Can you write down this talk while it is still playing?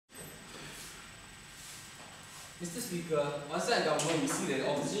Mr. Speaker, on the side of government, we see that the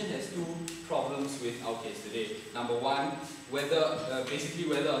opposition has two problems with our case today. Number one, basically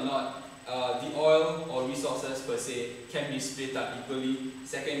whether or not the oil or resources per se can be split up equally.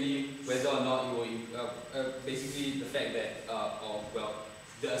 Secondly, whether or not it will, basically the fact that,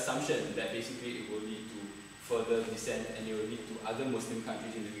 the assumption that basically it will lead to further dissent and it will lead to other Muslim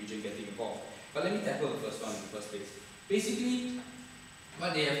countries in the region getting involved. But let me tackle the first one in the first place. Basically,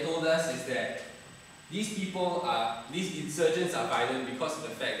 what they have told us is that these insurgents are violent because of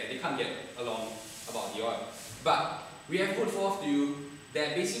the fact that they can't get along about the oil. But we have put forth to you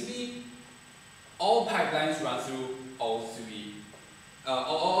that basically all pipelines run through all three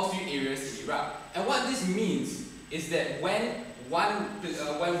areas in Iraq. And what this means is that when one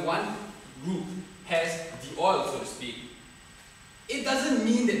group has the oil, so to speak, it doesn't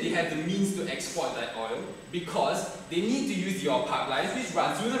mean that they have the means to export that oil because they need to use the oil pipelines which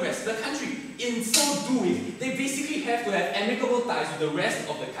run through the rest of the country. In so doing, they basically have to have amicable ties with the rest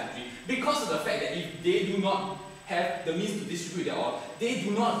of the country because of the fact that if they do not have the means to distribute their oil, they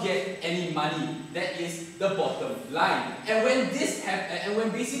do not get any money. That is the bottom line. And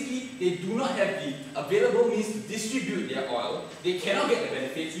when basically they do not have the available means to distribute their oil, they cannot get the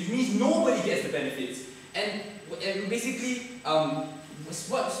benefits, which means nobody gets the benefits. And basically,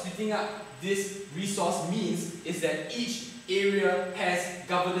 what splitting up this resource means is that each area has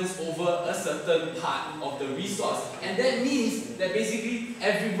governance over a certain part of the resource. And that means that basically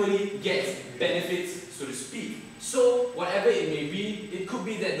everybody gets benefits, so to speak. So, whatever it may be, it could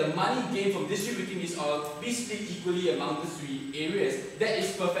be that the money gained from distributing this oil be split equally among the three areas. That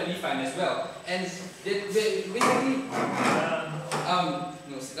is perfectly fine as well. And basically,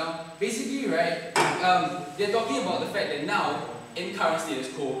 Basically, right, they're talking about the fact that now, in current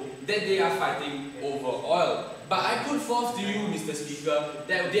status quo, that they are fighting over oil. But I put forth to you, Mr. Speaker,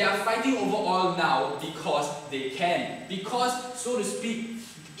 that they are fighting over oil now because they can. Because, so to speak,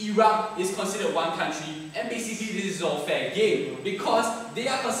 Iraq is considered one country, and basically this is all fair game because they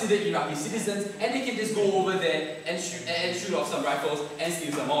are considered Iraqi citizens and they can just go over there and shoot off some rifles and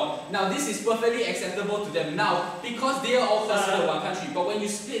steal some oil. Now this is perfectly acceptable to them now because they are all considered one country. But when you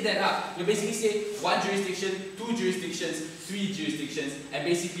split that up, you basically say one jurisdiction, two jurisdictions, three jurisdictions, and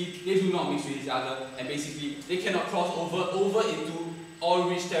basically they do not mix with each other, and basically they cannot cross over into all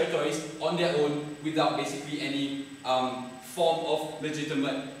rich territories on their own without basically any form of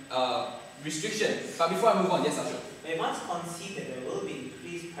legitimate restriction. But before I move on, yes, Ashok. We must concede that there will be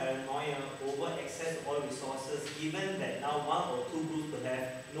increased paranoia over access to oil resources given that now one or two groups will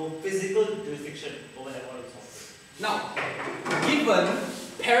have no physical jurisdiction over their oil resources. Now, given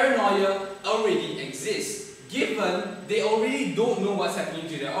paranoia already exists, given they already don't know what's happening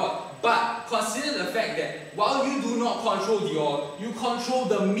to their oil, but consider the fact that while you do not control the oil, you control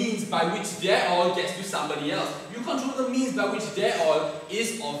the means by which their oil gets to somebody else. You control the means by which their oil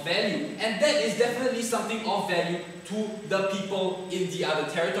is of value. And that is definitely something of value to the people in the other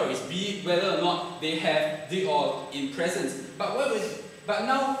territories, be it whether or not they have the oil in presence. But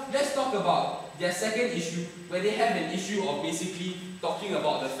now, let's talk about their second issue, where they have an issue of basically talking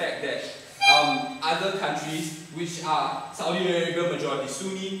about the fact that other countries, which are Saudi Arabia majority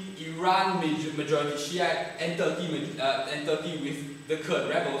Sunni, Iran majority Shiite, and Turkey with the Kurd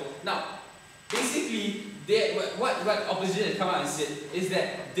rebels. Now, basically, what opposition has come out and said is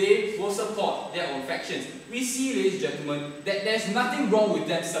that they will support their own factions. We see, ladies and gentlemen, that there's nothing wrong with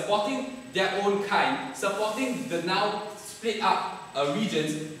them supporting their own kind, supporting the now split up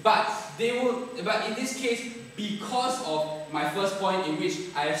regions, but in this case, because of my first point in which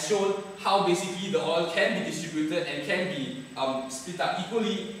I have shown how basically the oil can be distributed and can be split up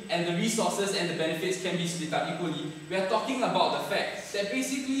equally, and the resources and the benefits can be split up equally, we are talking about the fact that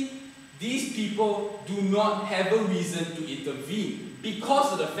basically these people do not have a reason to intervene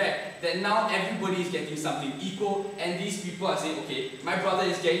because of the fact that now everybody is getting something equal, and these people are saying, okay, my brother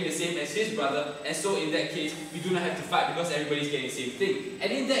is getting the same as his brother, and so in that case, we do not have to fight because everybody is getting the same thing.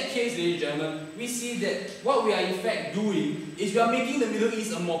 And in that case, ladies and gentlemen, we see that what we are in fact doing is we are making the Middle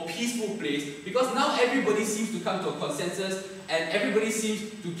East a more peaceful place because now everybody seems to come to a consensus and everybody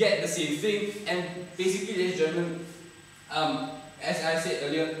seems to get the same thing, and basically, ladies and gentlemen, as I said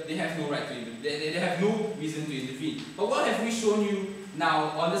earlier, they have no right to intervene. They have no reason to intervene. But what have we shown you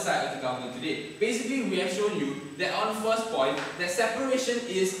now on the side of the government today? Basically, we have shown you that on the first point, that separation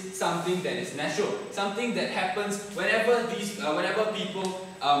is something that is natural, something that happens whenever people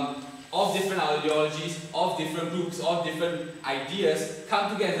of different ideologies, of different groups, of different ideas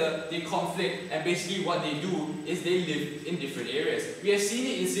come together, they conflict, and basically what they do is they live in different areas. We have seen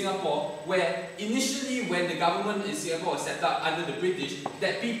it in Singapore, where initially when the government in Singapore was set up under the British,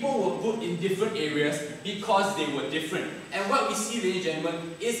 that people were put in different areas because they were different. And what we see, ladies and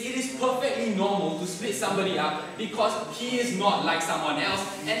gentlemen, is it is perfectly normal to split somebody up because he is not like someone else,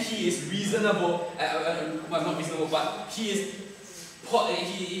 and he is reasonable, well, not reasonable, but he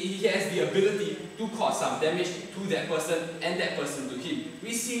has the ability to cause some damage to that person and that person to him.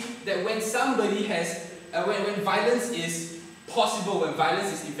 We see that when somebody has, when violence is possible, when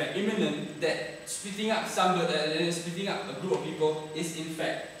violence is in fact imminent, that splitting up a group of people is in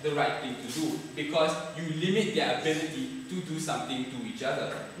fact the right thing to do, because you limit their ability to do something to each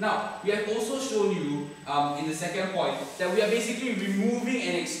other. Now, we have also shown you in the second point that we are basically removing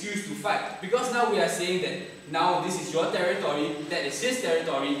an excuse to fight, because now we are saying that now this is your territory, that is his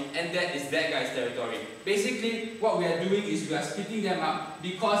territory, and that is that guy's territory. Basically, what we are doing is we are splitting them up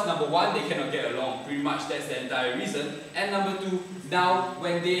because number one, they cannot get along, pretty much that's the entire reason, and number two, now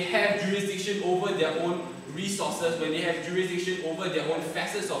when they have jurisdiction over their own resources, when they have jurisdiction over their own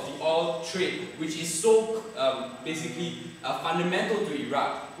facets of the oil trade, which is so basically fundamental to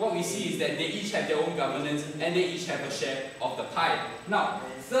Iraq, what we see is that they each have their own governance and they each have a share of the pie. Now,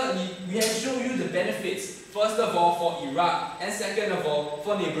 thirdly, we have shown you the benefits, first of all for Iraq, and second of all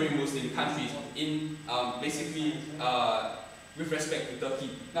for neighboring Muslim countries in basically with respect to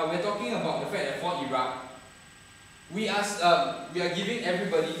Turkey. Now, we're talking about the fact that for Iraq, we are giving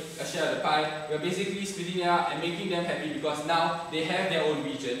everybody a share of the pie. We're basically splitting it up and making them happy because now they have their own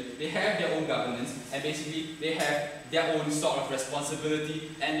region, they have their own governance, and basically they have their own sort of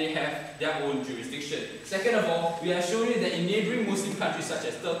responsibility and they have their own jurisdiction. Second of all, we are showing you that in neighboring Muslim countries such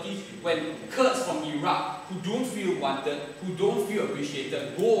as Turkey, when Kurds from Iraq who don't feel wanted, who don't feel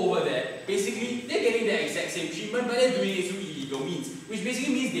appreciated, go over there, basically they're getting the exact same treatment, but they're doing it through illegal means, which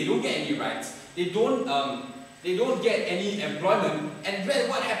basically means they don't get any rights, they don't get any employment, and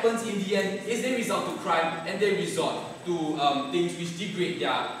what happens in the end is they resort to crime and they resort to things which degrade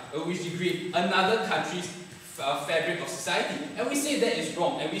another country's fabric of society. And we say that is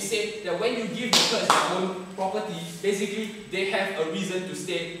wrong, and we say that when you give the Kurds their own property, basically they have a reason to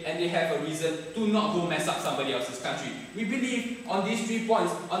stay and they have a reason to not go mess up somebody else's country. We believe on these 3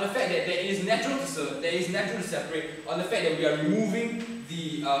 points, on the fact that there is natural to separate, on the fact that we are removing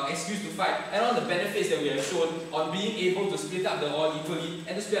the excuse to fight, and on the benefits that we have shown on being able to split up the oil equally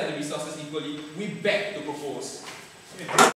and to split up the resources equally, we beg to propose.